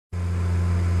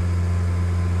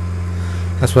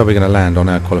That's where we're going to land on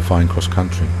our qualifying cross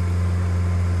country.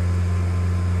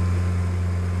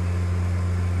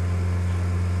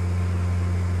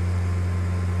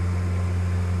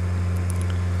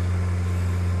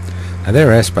 Now their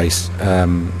airspace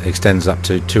extends up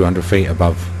to 200 feet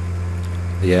above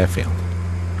the airfield.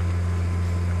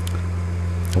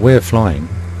 We're flying,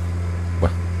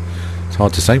 well, it's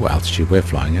hard to say what altitude we're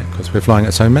flying at because we're flying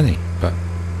at so many, but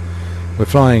we're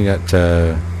flying at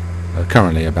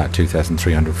currently about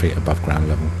 2,300 feet above ground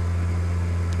level.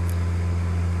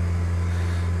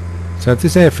 So if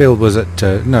this airfield was at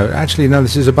no,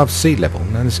 this is above sea level.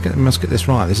 No, we must get this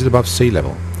right. This is above sea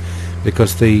level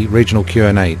because the regional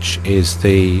QNH is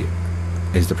the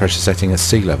pressure setting at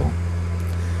sea level,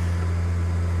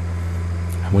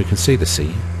 and we can see the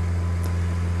sea,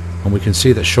 and we can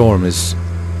see that Shoreham is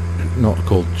not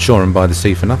called Shoreham by the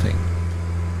Sea for nothing.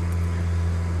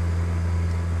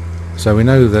 So we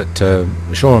know that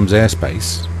Shoreham's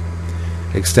airspace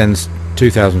extends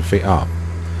 2,000 feet up,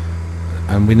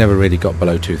 and we never really got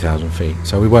below 2,000 feet,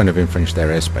 so we won't have infringed their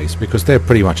airspace because they're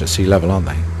pretty much at sea level, aren't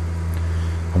they?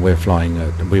 And we're flying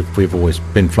we've always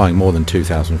been flying more than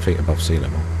 2,000 feet above sea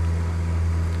level.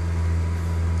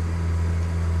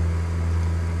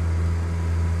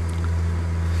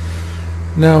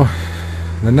 Now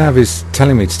the nav is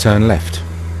telling me to turn left,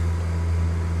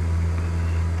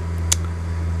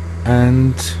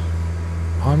 and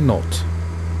I'm not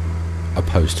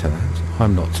opposed to that.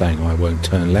 I'm not saying I won't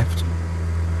turn left.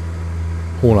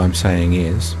 All I'm saying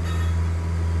is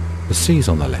the sea's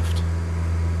on the left,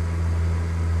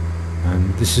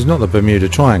 and this is not the Bermuda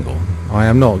Triangle. I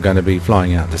am not going to be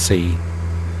flying out to sea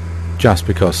just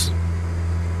because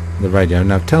the radio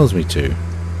nav tells me to.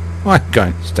 I'm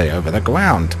going to stay over the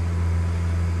ground,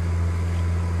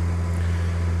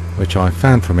 which I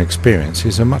found from experience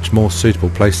is a much more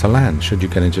suitable place to land should you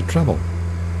get into trouble.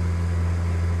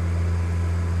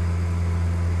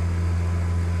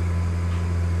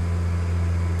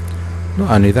 Not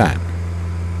only that,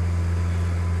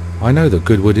 I know that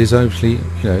Goodwood is obviously,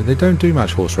 they don't do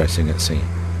much horse racing at sea.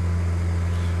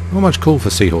 Not much call for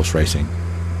seahorse racing.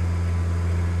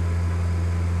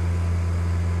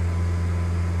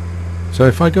 So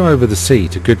if I go over the sea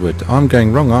to Goodwood, I'm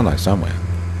going wrong, aren't I, somewhere?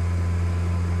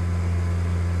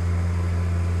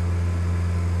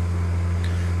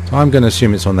 So I'm going to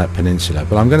assume it's on that peninsula,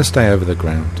 but I'm going to stay over the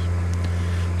ground.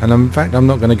 And in fact, I'm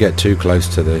not going to get too close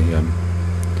to the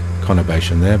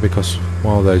conurbation there, because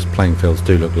while those playing fields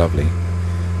do look lovely,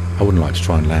 I wouldn't like to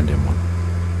try and land in one.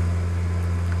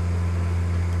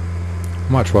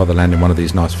 I'd much rather land in one of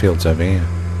these nice fields over here.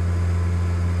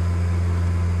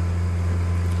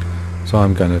 So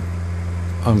I'm going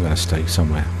to stay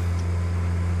somewhere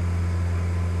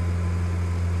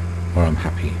where I'm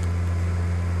happy.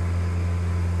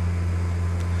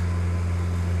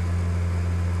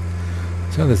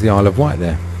 So there's the Isle of Wight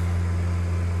there.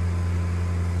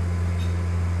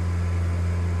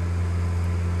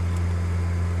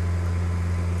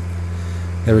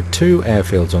 There are two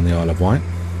airfields on the Isle of Wight,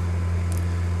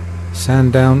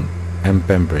 Sandown and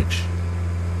Bembridge.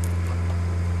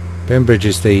 Bembridge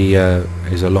is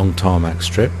a long tarmac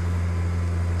strip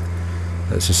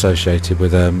that's associated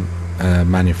with a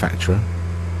manufacturer,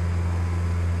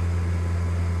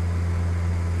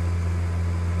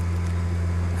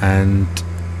 and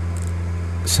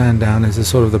Sandown is a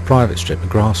sort of the private strip, a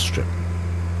grass strip.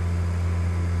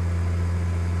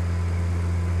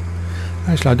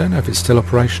 Actually, I don't know if it's still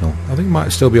operational. I think it might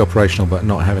still be operational but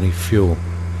not have any fuel.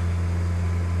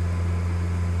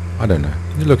 I don't know.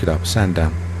 You look it up,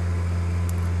 Sandown.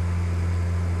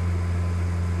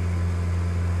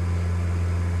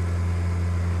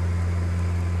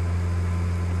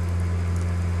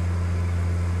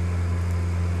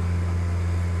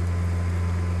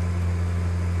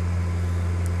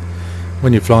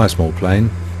 When you fly a small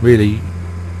plane, really,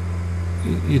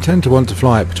 you tend to want to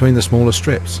fly it between the smaller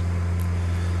strips.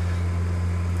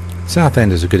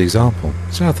 Southend is a good example.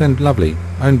 Southend, lovely,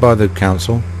 owned by the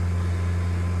council.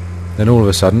 Then all of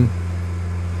a sudden,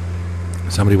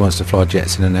 somebody wants to fly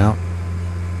jets in and out.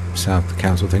 The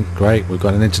council think, great, we've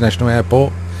got an international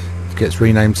airport. It gets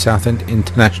renamed Southend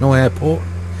International Airport.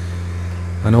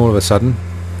 And all of a sudden,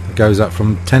 it goes up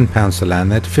from £10 to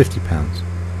land there to £50.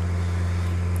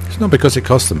 It's not because it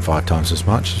costs them 5 times as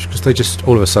much. It's because they just,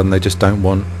 all of a sudden, they just don't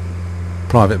want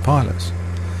private pilots.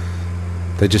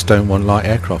 They just don't want light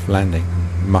aircraft landing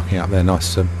and mucking up their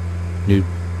nice new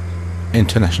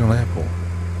international airport.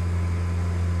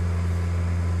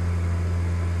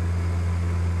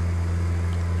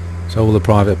 So all the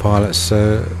private pilots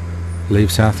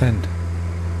leave Southend,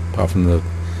 apart from the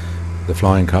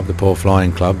flying club, the poor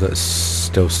flying club that's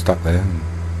still stuck there and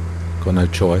got no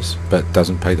choice, but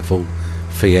doesn't pay the full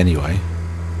fee anyway.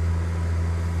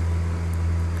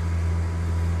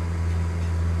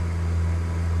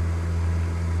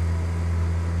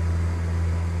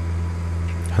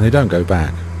 And they don't go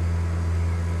back.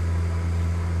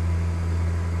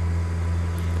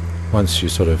 Once you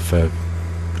sort of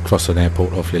cross an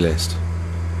airport off your list,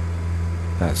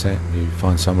 that's it. You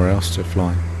find somewhere else to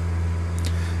fly.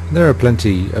 And there are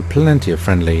plenty of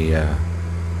friendly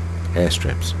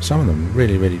airstrips. Some of them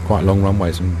really quite long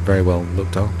runways and very well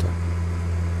looked after.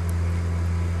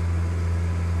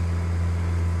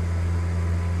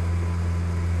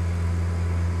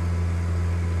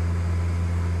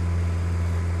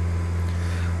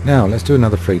 Now let's do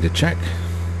another feeder check.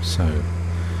 So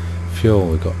fuel,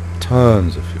 we've got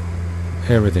tons of fuel.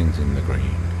 Everything's in the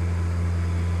green.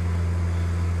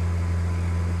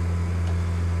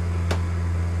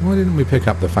 Why didn't we pick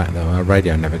up the fact that our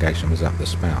radio navigation was up the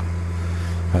spout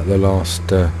at the last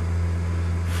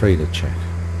feeder check?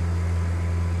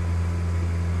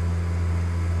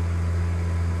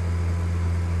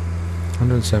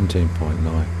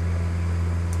 $117.9.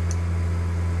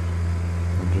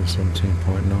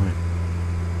 117.9.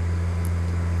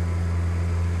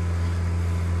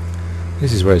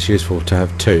 This is where it's useful to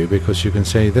have two, because you can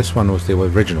see this one was the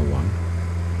original one.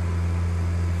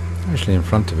 Actually in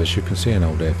front of us you can see an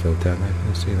old airfield down there. Can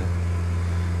you see that?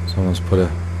 Someone's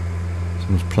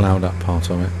ploughed up part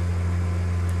of it.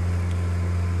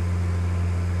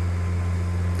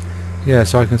 Yeah,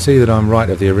 so I can see that I'm right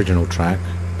of the original track,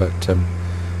 but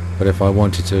if I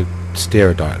wanted to steer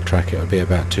a direct track it would be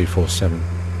about 247.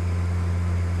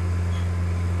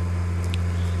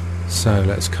 So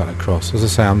let's cut across. As I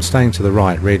say, I'm staying to the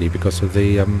right really because of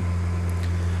the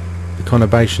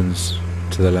conurbations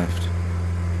to the left.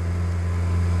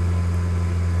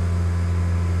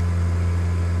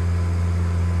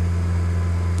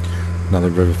 Another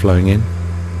river flowing in.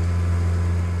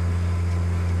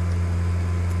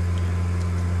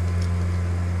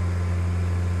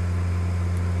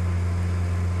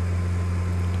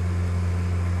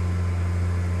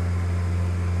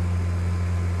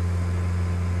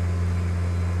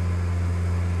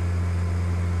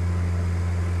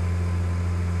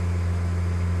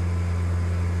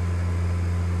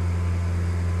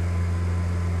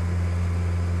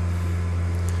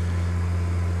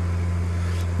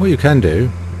 What you can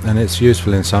do, and it's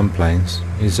useful in some planes,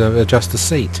 is adjust the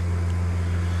seat.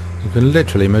 You can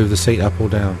literally move the seat up or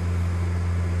down.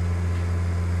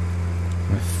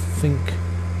 I think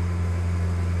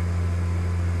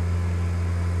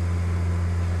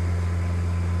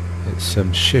it's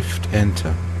shift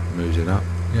enter moves it up.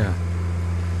 Yeah,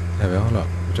 there we are. Look,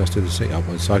 adjusted the seat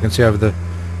upwards so I can see over the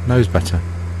nose better.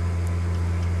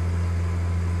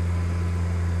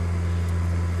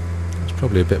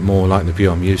 Probably a bit more like the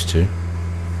view I'm used to.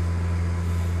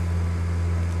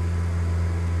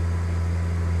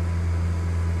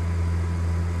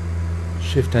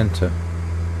 Shift enter.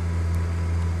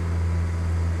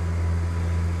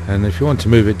 And if you want to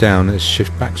move it down, it's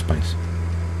shift backspace.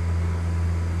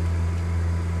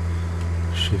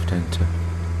 Shift enter.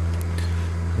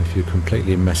 If you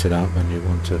completely mess it up and you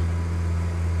want to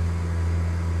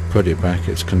put it back,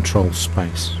 it's control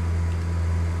space.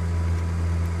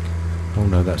 Oh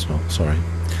no, that's not. Sorry,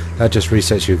 that just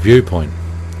resets your viewpoint,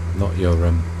 not your eye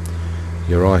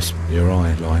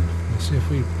line. Let's see if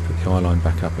we put the eye line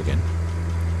back up again,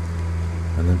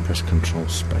 and then press Control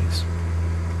Space.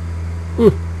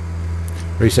 Ooh,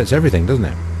 resets everything, doesn't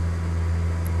it?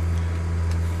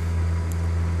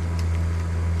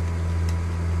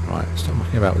 Right, stop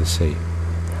mucking about with the seat.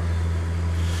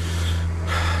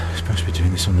 You're supposed to be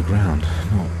doing this on the ground,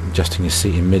 not adjusting your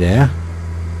seat in mid-air.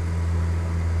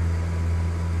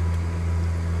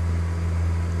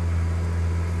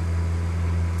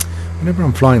 Whenever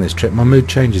I'm flying this trip, my mood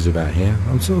changes about here.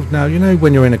 I'm sort of now, you know,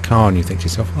 when you're in a car and you think to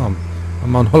yourself, oh,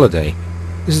 I'm on holiday.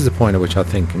 This is the point at which I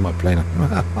think in my plane,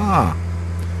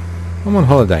 I'm on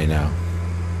holiday now.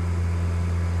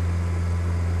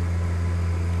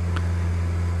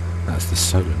 That's the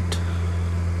Solent.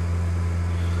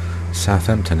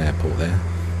 Southampton airport there.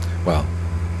 Well,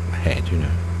 ahead, you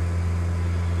know.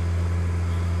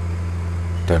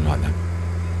 Don't like them.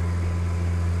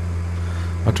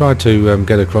 I tried to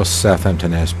get across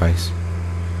Southampton airspace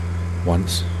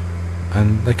once,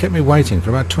 and they kept me waiting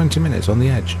for about 20 minutes on the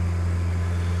edge.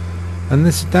 And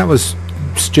that was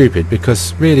stupid,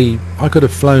 because really I could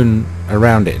have flown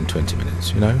around it in 20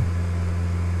 minutes, you know.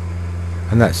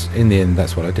 And in the end,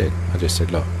 that's what I did. I just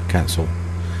said, look, cancel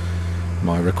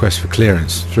my request for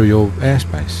clearance through your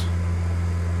airspace.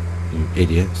 You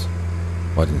idiots.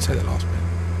 Well, I didn't say the last bit.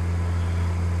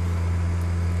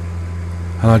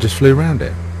 and I just flew around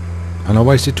it, and I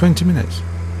wasted 20 minutes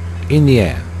in the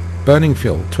air, burning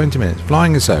fuel, 20 minutes,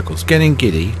 flying in circles, getting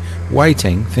giddy,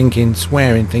 waiting, thinking,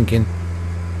 swearing, thinking,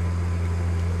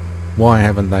 why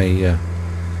haven't they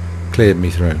cleared me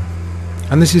through?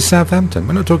 And this is Southampton.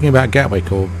 We're not talking about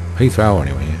Gatwick or Heathrow or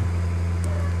anywhere.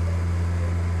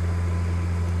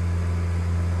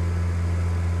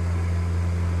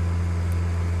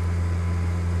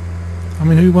 I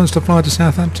mean, who wants to fly to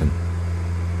Southampton?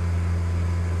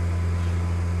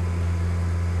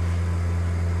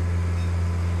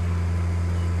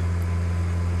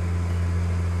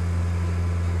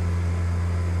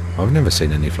 I've never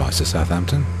seen any flights to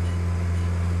Southampton.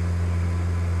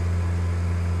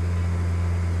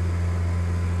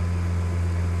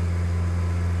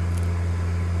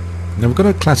 Now we've got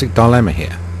a classic dilemma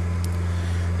here,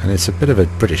 and it's a bit of a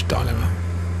British dilemma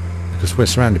because we're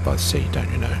surrounded by the sea,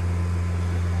 don't you know?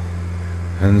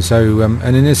 And so,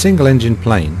 and in a single engine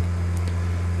plane,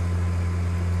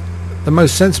 the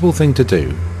most sensible thing to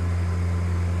do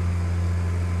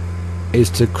is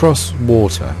to cross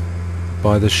water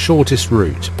by the shortest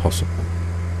route possible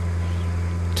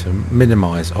to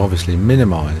minimise, obviously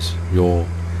minimise your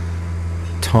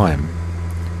time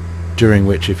during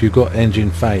which, if you've got engine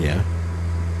failure,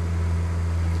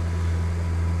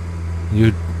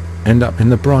 you'd end up in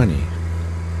the briny.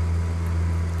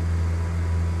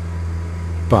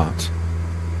 But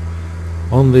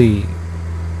on the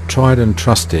tried and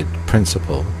trusted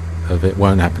principle of it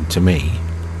won't happen to me,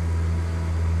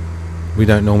 we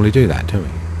don't normally do that, do we?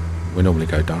 We normally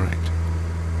go direct.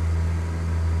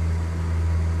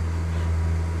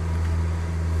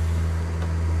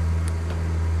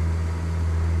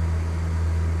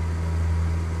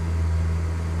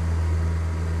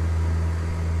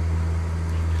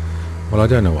 Well, I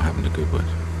don't know what happened to Goodwood.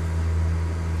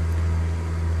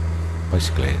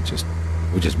 Basically,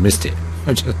 we just missed it.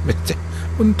 I just missed it.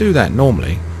 Wouldn't do that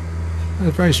normally.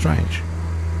 That's very strange.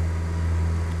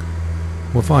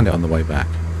 We'll find it on the way back.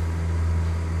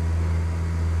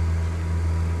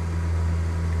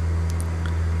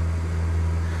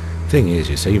 Thing is,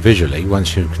 you see, visually,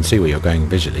 once you can see where you're going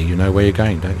visually, you know where you're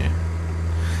going, don't you?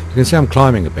 You can see I'm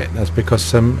climbing a bit. That's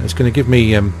because it's going to give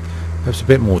me perhaps a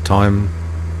bit more time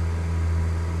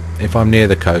if I'm near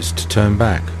the coast to turn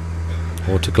back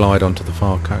or to glide onto the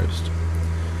far coast.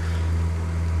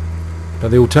 But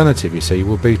the alternative, you see,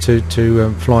 will be to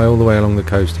fly all the way along the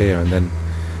coast here and then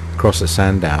cross at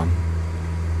Sandown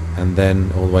and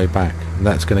then all the way back. And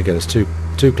that's going to get us too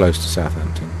close to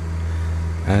Southampton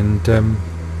and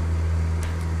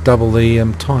double the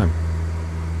time.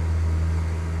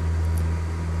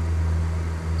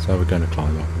 So we're going to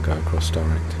climb up and go across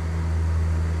direct.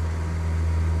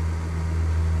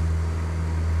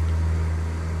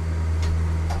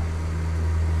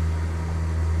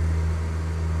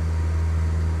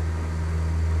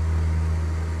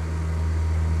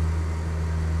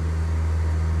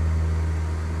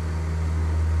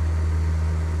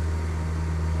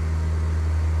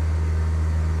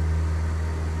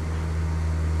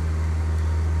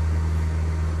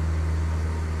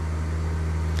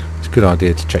 Good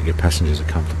idea to check your passengers are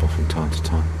comfortable from time to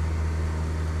time.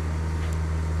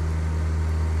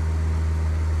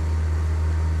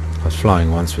 I was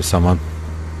flying once with someone.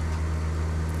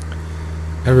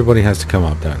 Everybody has to come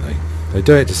up, don't they? They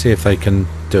do it to see if they can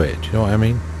do it. Do you know what I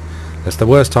mean? That's the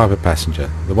worst type of passenger.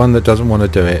 The one that doesn't want to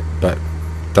do it but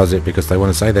does it because they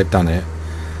want to say they've done it.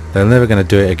 They're never going to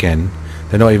do it again.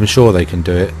 They're not even sure they can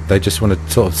do it. They just want to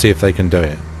sort of see if they can do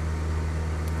it.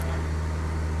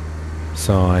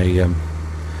 So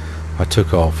I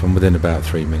took off, and within about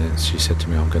 3 minutes she said to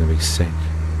me, I'm going to be sick.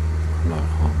 I'm like,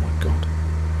 oh my god.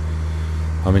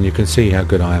 I mean, you can see how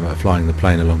good I am at flying the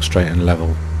plane along straight and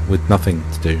level with nothing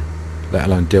to do, let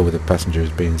alone deal with a passenger who's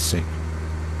being sick.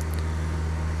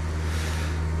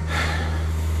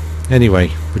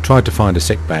 Anyway, we tried to find a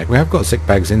sick bag. We have got sick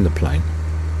bags in the plane.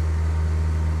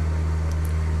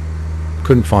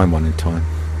 Couldn't find one in time.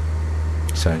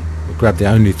 So we grabbed the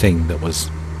only thing that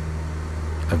was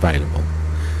available,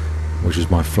 which was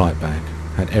my flight bag.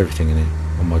 Had everything in it,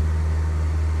 on my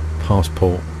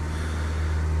passport,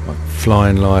 my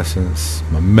flying license,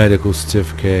 my medical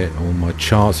certificate, all my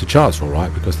charts. The charts were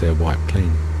alright because they're wiped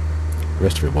clean. The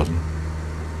rest of it wasn't.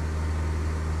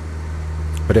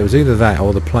 But it was either that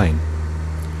or the plane.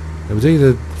 It was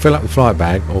either fill up the flight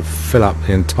bag or fill up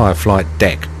the entire flight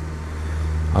deck.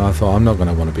 And I thought, I'm not going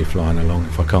to want to be flying along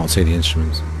if I can't see the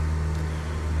instruments.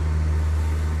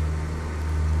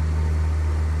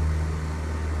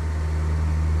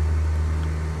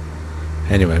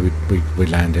 Anyway, we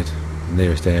landed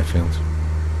nearest airfield.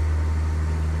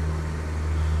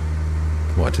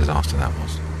 What what a disaster that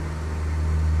was.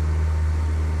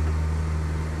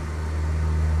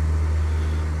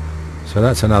 So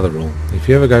that's another rule. If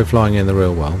you ever go flying in the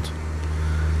real world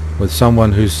with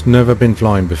someone who's never been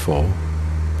flying before,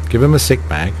 give them a sick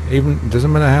bag. Even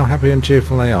doesn't matter how happy and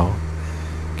cheerful they are,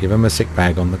 give them a sick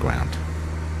bag on the ground.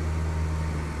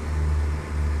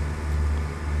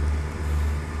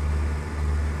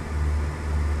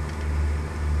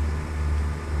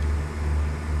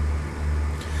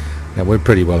 Now we're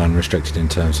pretty well unrestricted in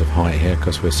terms of height here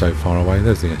because we're so far away.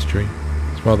 There's the estuary.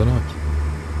 It's rather nice.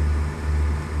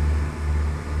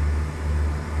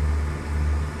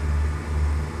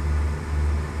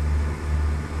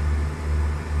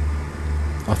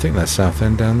 I think that's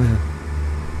Southend down there.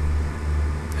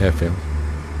 Airfield.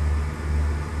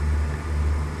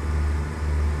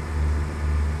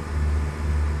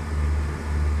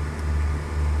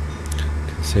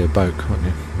 You can see a boat, can't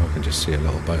you? Well, I can just see a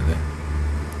little boat there.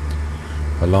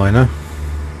 A liner.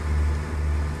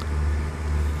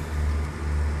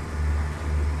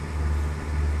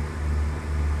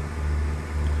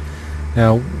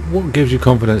 Now, what gives you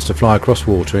confidence to fly across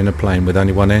water in a plane with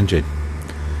only one engine?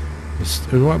 It's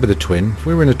right with a twin. If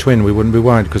we were in a twin, we wouldn't be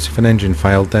worried, because if an engine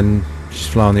failed, then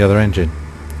just fly on the other engine.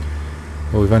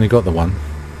 Well, we've only got the one.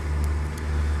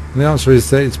 And the answer is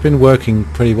that it's been working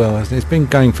pretty well, hasn't it? It's been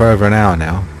going for over an hour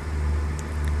now.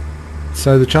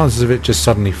 So the chances of it just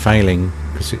suddenly failing,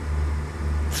 because it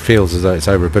feels as though it's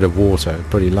over a bit of water, are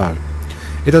pretty low.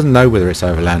 It doesn't know whether it's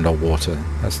over land or water.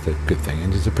 That's the good thing.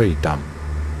 Engines are pretty dumb.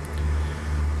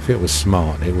 If it was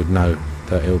smart, it would know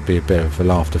that it would be a bit of a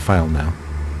laugh to fail now.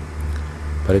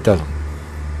 But it doesn't.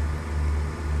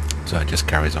 So it just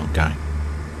carries on going.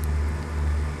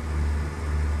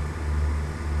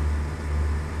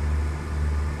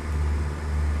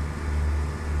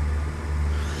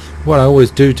 What I always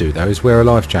do though is wear a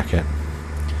life jacket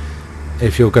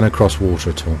if you're going to cross water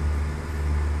at all.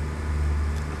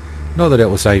 Not that it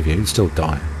will save you, you'd still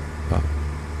die, but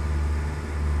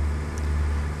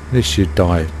at least you'd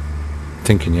die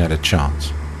thinking you had a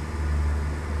chance.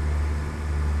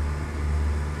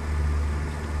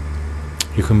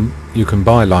 You can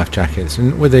buy life jackets,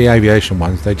 and with the aviation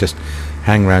ones they just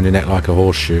hang around your neck like a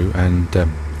horseshoe, and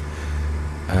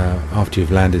after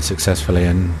you've landed successfully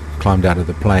and climbed out of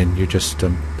the plane, you just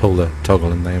pull the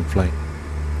toggle and they inflate.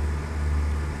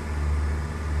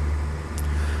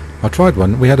 I tried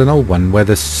one. We had an old one where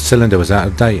the cylinder was out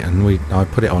of date, and I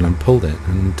put it on and pulled it,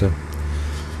 and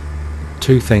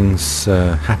two things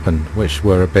happened which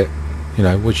were a bit,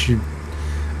 which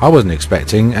I wasn't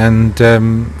expecting, and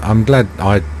I'm glad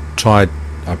I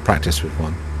practiced with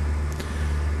one.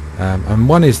 And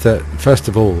one is that, first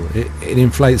of all, it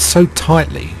inflates so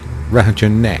tightly round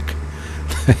your neck.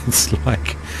 It's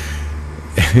like,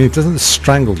 it doesn't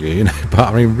strangle you, but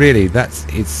I mean really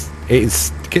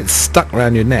it gets stuck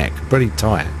around your neck pretty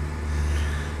tight,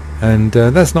 and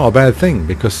that's not a bad thing,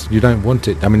 because you don't want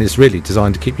it. I mean, it's really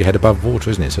designed to keep your head above water,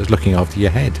 isn't it? So it's looking after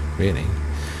your head, really.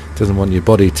 It doesn't want your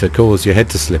body to cause your head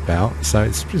to slip out, so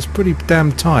it's pretty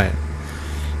damn tight.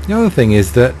 The other thing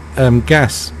is that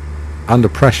gas under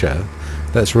pressure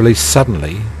that's released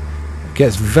suddenly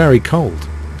gets very cold.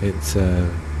 It's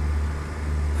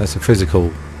that's a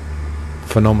physical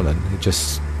phenomenon. It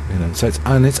just, so it's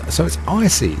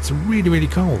icy. It's really, really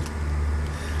cold.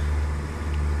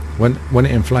 When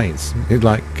it inflates, it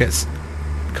like gets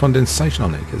condensation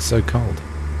on it. It gets so cold.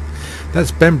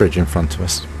 That's Bembridge in front of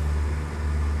us.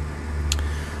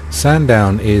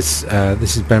 Sandown is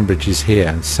this is Bembridge is here,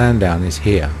 and Sandown is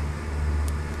here.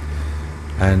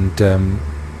 And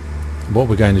what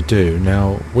we're going to do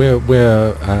now, we're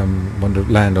want to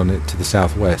land on it to the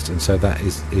southwest, and so that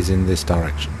is in this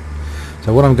direction.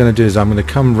 So what I'm going to do is I'm going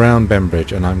to come round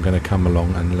Bembridge, and I'm going to come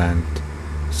along and land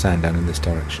Sandown in this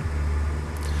direction.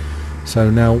 So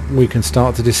now we can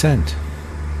start to descend.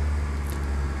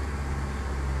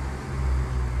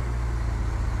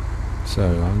 So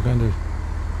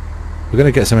we're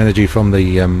going to get some energy from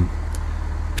the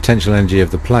potential energy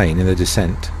of the plane in the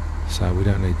descent, so we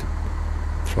don't need to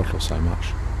throttle so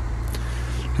much.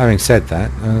 Having said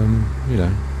that,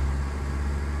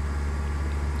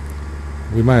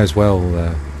 we may as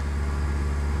well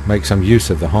make some use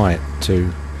of the height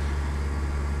to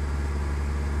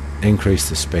increase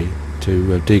the speed,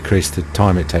 to decrease the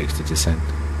time it takes to descend.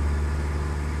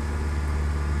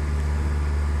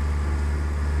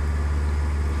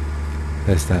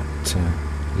 There's that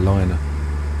liner.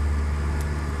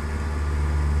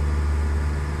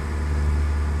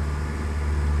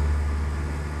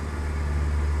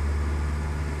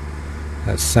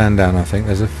 That's Sandown, I think.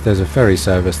 There's a ferry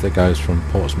service that goes from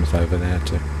Portsmouth over there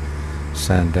to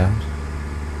Sandown.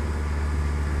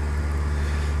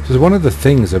 Because one of the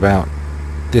things about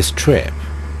this trip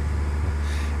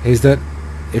is that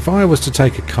if I was to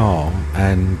take a car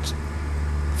and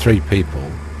 3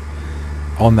 people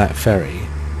on that ferry,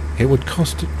 it would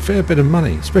cost a fair bit of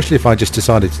money, especially if I just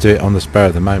decided to do it on the spur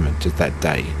of the moment, just that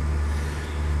day.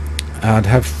 I'd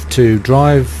have to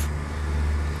drive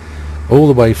all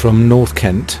the way from North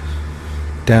Kent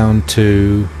down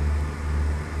to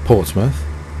Portsmouth,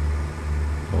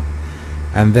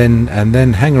 and then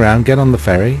hang around, get on the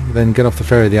ferry, then get off the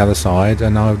ferry the other side,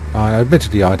 and I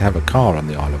admittedly I'd have a car on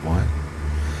the Isle of Wight,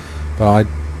 but I'd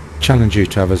challenge you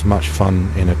to have as much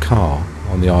fun in a car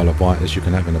on the Isle of Wight as you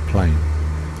can have in a plane.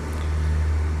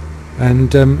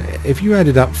 And if you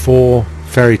added up 4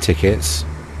 ferry tickets,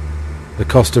 the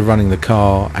cost of running the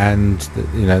car and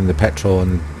the petrol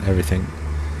and everything,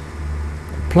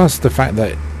 plus the fact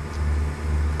that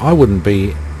I wouldn't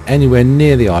be anywhere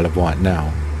near the Isle of Wight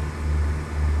now.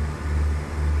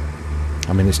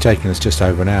 I mean, it's taken us just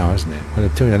over an hour, isn't it? Well,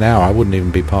 if it took an hour, I wouldn't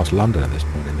even be past London at this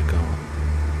point in the car.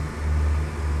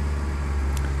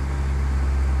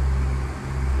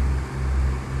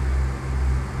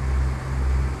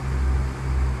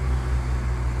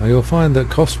 Now you'll find that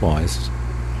cost-wise,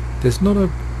 there's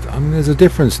a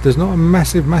difference. There's not a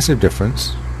massive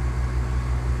difference.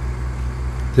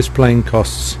 This plane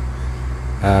costs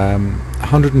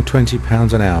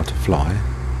 £120 an hour to fly,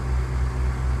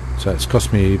 so it's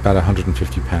cost me about £150.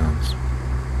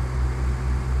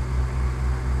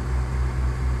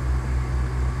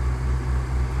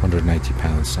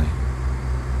 £180, say.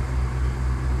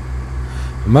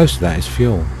 And most of that is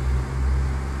fuel.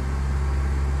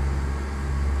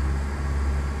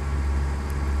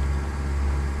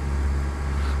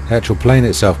 The actual plane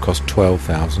itself cost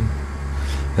 £12,000.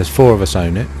 There's 4 of us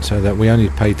own it, so that we only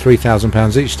paid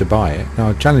 £3,000 each to buy it. Now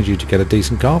I challenge you to get a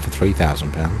decent car for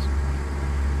 £3,000.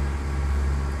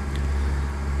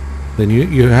 Then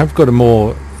you have got a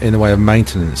more in the way of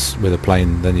maintenance with a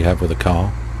plane than you have with a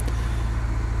car.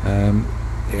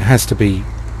 It has to be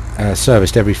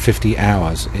serviced every 50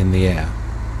 hours in the air,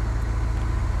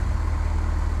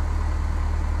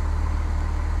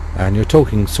 and you're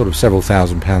talking sort of several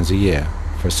 £1,000s a year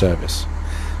for a service.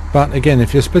 But again,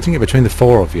 if you're splitting it between the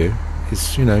 4 of you,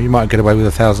 it's, you might get away with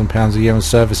 £1,000 a year on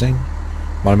servicing.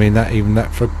 Well, I mean, even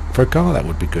that for a car, that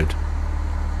would be good.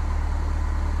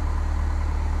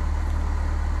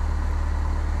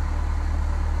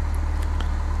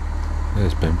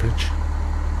 There's Bembridge.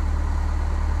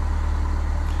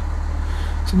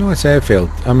 It's a nice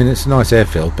airfield. I mean, it's a nice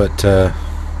airfield, but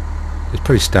it's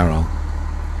pretty sterile,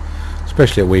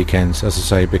 especially at weekends, as I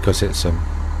say, because it's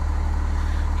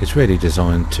really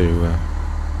designed to.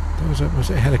 There was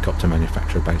a helicopter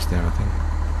manufacturer based there, I think.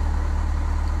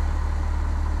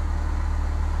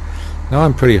 Now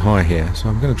I'm pretty high here, so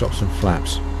I'm going to drop some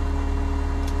flaps.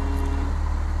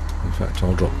 In fact,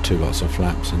 I'll drop 2 lots of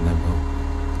flaps, and then we'll.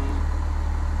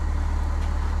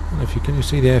 I don't know if can you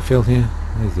see the airfield here?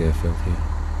 There's the airfield here.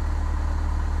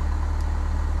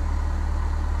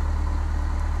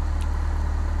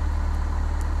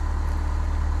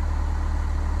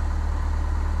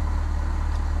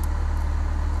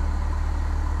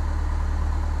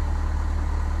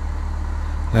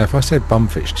 Now if I said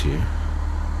bumfish to you,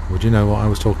 would you know what I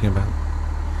was talking about?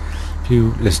 If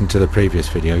you listened to the previous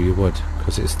video you would,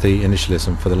 because it's the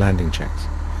initialism for the landing checks.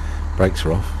 Brakes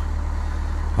are off,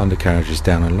 undercarriage is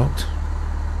down and locked,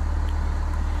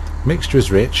 mixture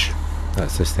is rich,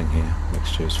 that's this thing here,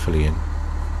 mixture is fully in,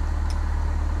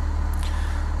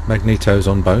 magnetos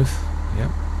on both,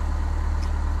 yep.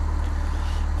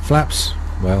 Flaps,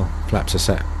 well, flaps are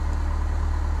set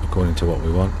according to what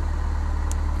we want.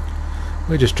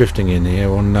 We're just drifting in here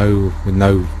with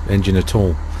no engine at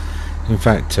all. In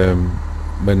fact,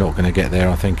 we're not going to get there,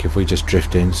 I think, if we just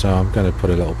drift in, so I'm going to put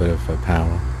a little bit of power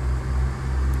on.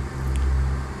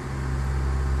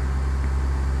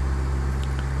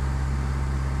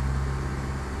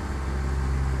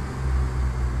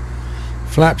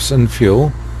 Flaps and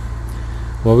fuel.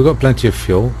 Well, we've got plenty of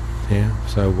fuel here,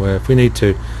 so if we need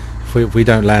to, if we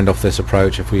don't land off this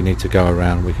approach, if we need to go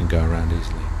around, we can go around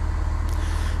easily.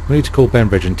 We need to call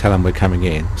Bembridge and tell them we're coming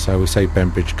in, so we say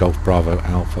Bembridge Golf Bravo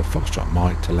Alpha Foxtrot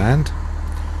Mike to land.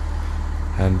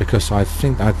 And because I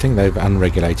think they've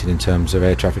unregulated in terms of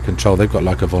air traffic control, they've got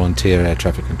like a volunteer air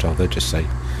traffic control. They just say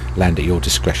land at your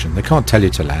discretion. They can't tell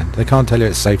you to land. They can't tell you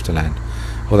it's safe to land.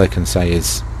 All they can say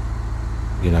is,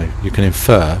 you can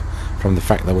infer from the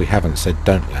fact that we haven't said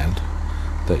don't land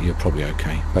that you're probably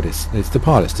okay. But it's the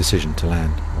pilot's decision to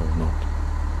land or not.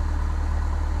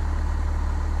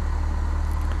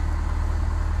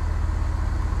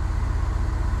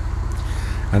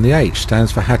 And the H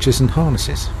stands for hatches and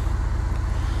harnesses.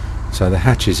 So the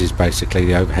hatches is basically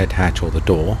the overhead hatch or the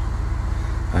door,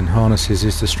 and harnesses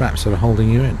is the straps that are holding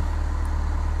you in.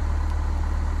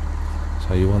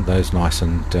 So you want those nice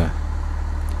and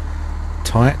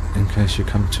tight in case you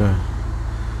come to a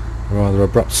rather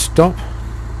abrupt stop.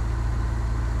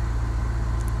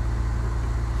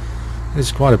 This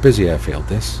is quite a busy airfield,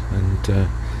 this, and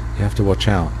you have to watch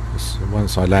out.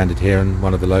 Once I landed here and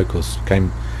one of the locals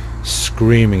came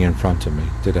screaming in front of me,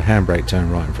 did a handbrake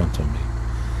turn right in front of me,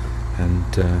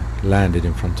 and landed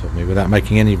in front of me without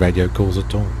making any radio calls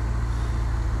at all.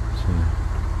 So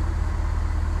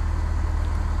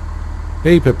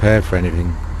be prepared for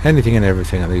anything and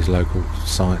everything at these local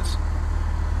sites.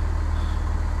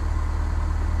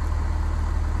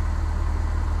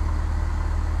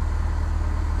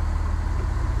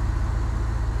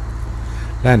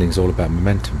 Landing's all about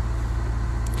momentum.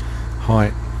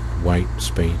 Height, weight,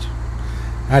 speed.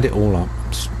 Add it all up,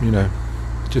 you know,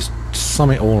 just sum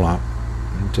it all up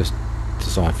and just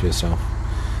decide for yourself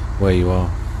where you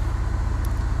are.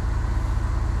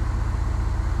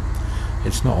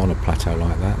 It's not on a plateau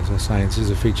like that, as I say. This is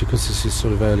a feature because this is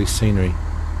sort of early scenery.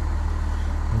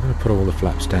 I'm going to put all the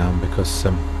flaps down because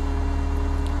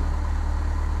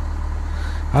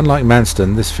unlike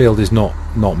Manston, this field is not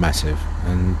massive,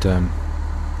 and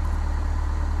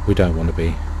we don't want to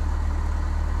be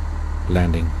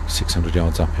landing 600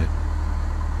 yards up here.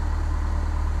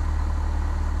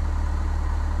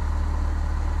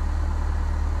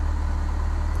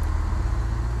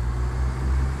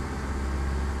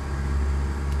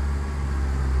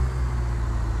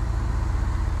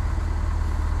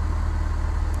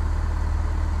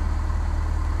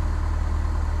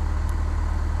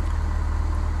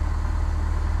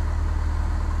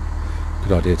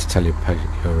 Good idea to tell your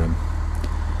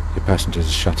passengers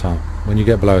to shut up. When you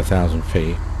get below 1,000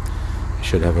 feet, you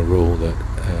should have a rule that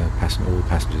all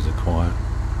passengers are quiet.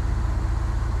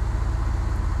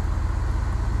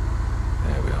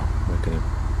 There we are. We're going to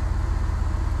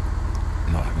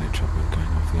not have any trouble going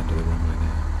off the end of the runway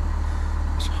there.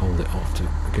 Just hold it off to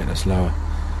get as lower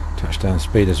touchdown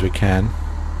speed as we can.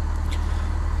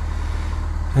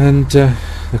 And the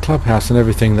clubhouse and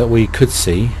everything that we could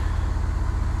see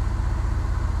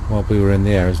while we were in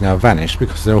the air has now vanished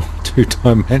because they're all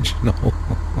two-dimensional.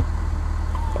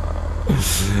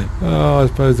 Oh, I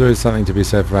suppose there is something to be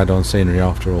said for add-on scenery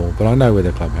after all, but I know where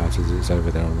the clubhouse is. It's over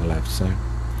there on the left, so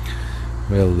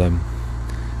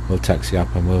we'll taxi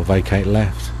up and we'll vacate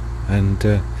left, and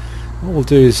what we'll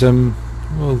do is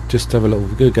we'll just have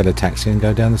go get a taxi and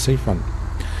go down the seafront.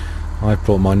 I've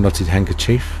brought my knotted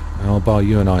handkerchief and I'll buy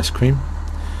you an ice cream,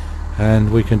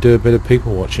 and we can do a bit of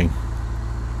people watching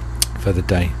for the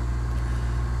day.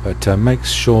 But make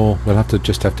sure we'll have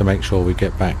to make sure we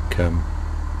get back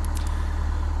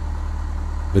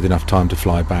with enough time to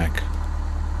fly back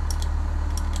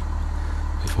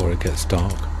before it gets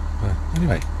dark.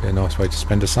 Anyway, be a nice way to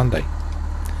spend a Sunday.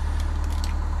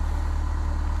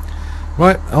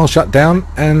 Right, I'll shut down,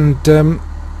 and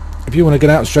if you want to get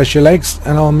out, stretch your legs,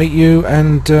 and I'll meet you,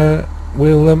 and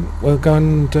we'll go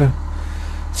and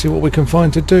see what we can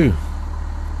find to do.